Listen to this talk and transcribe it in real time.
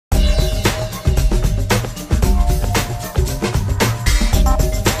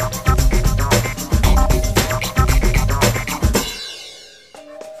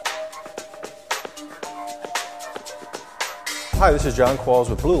Hi, this is John Qualls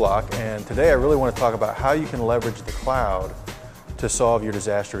with Bluelock, and today I really want to talk about how you can leverage the cloud to solve your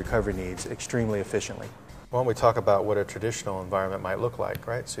disaster recovery needs extremely efficiently. Why don't we talk about what a traditional environment might look like,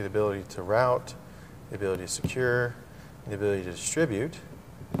 right? So the ability to route, the ability to secure, the ability to distribute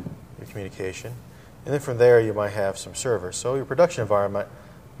your communication, and then from there you might have some servers. So your production environment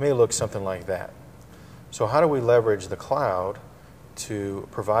may look something like that. So how do we leverage the cloud to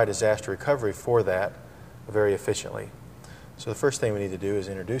provide disaster recovery for that very efficiently? So the first thing we need to do is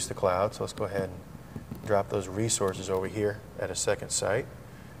introduce the cloud. So let's go ahead and drop those resources over here at a second site.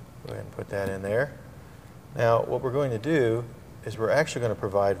 Go ahead and put that in there. Now what we're going to do is we're actually going to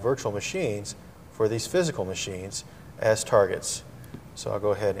provide virtual machines for these physical machines as targets. So I'll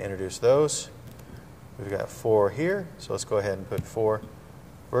go ahead and introduce those. We've got 4 here, so let's go ahead and put 4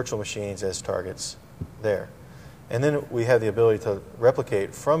 virtual machines as targets there. And then we have the ability to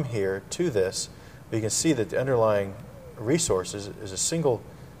replicate from here to this. But you can see that the underlying resources is a single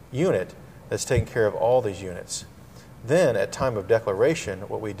unit that's taking care of all these units. Then at time of declaration,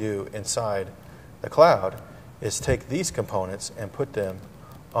 what we do inside the cloud is take these components and put them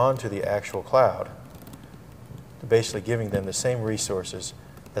onto the actual cloud, basically giving them the same resources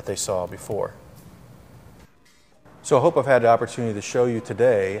that they saw before. So I hope I've had the opportunity to show you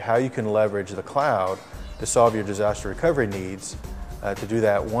today how you can leverage the cloud to solve your disaster recovery needs, to do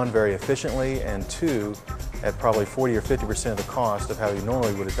that, 1, very efficiently, and 2, at probably 40 or 50% of the cost of how you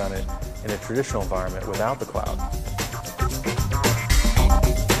normally would have done it in a traditional environment without the cloud.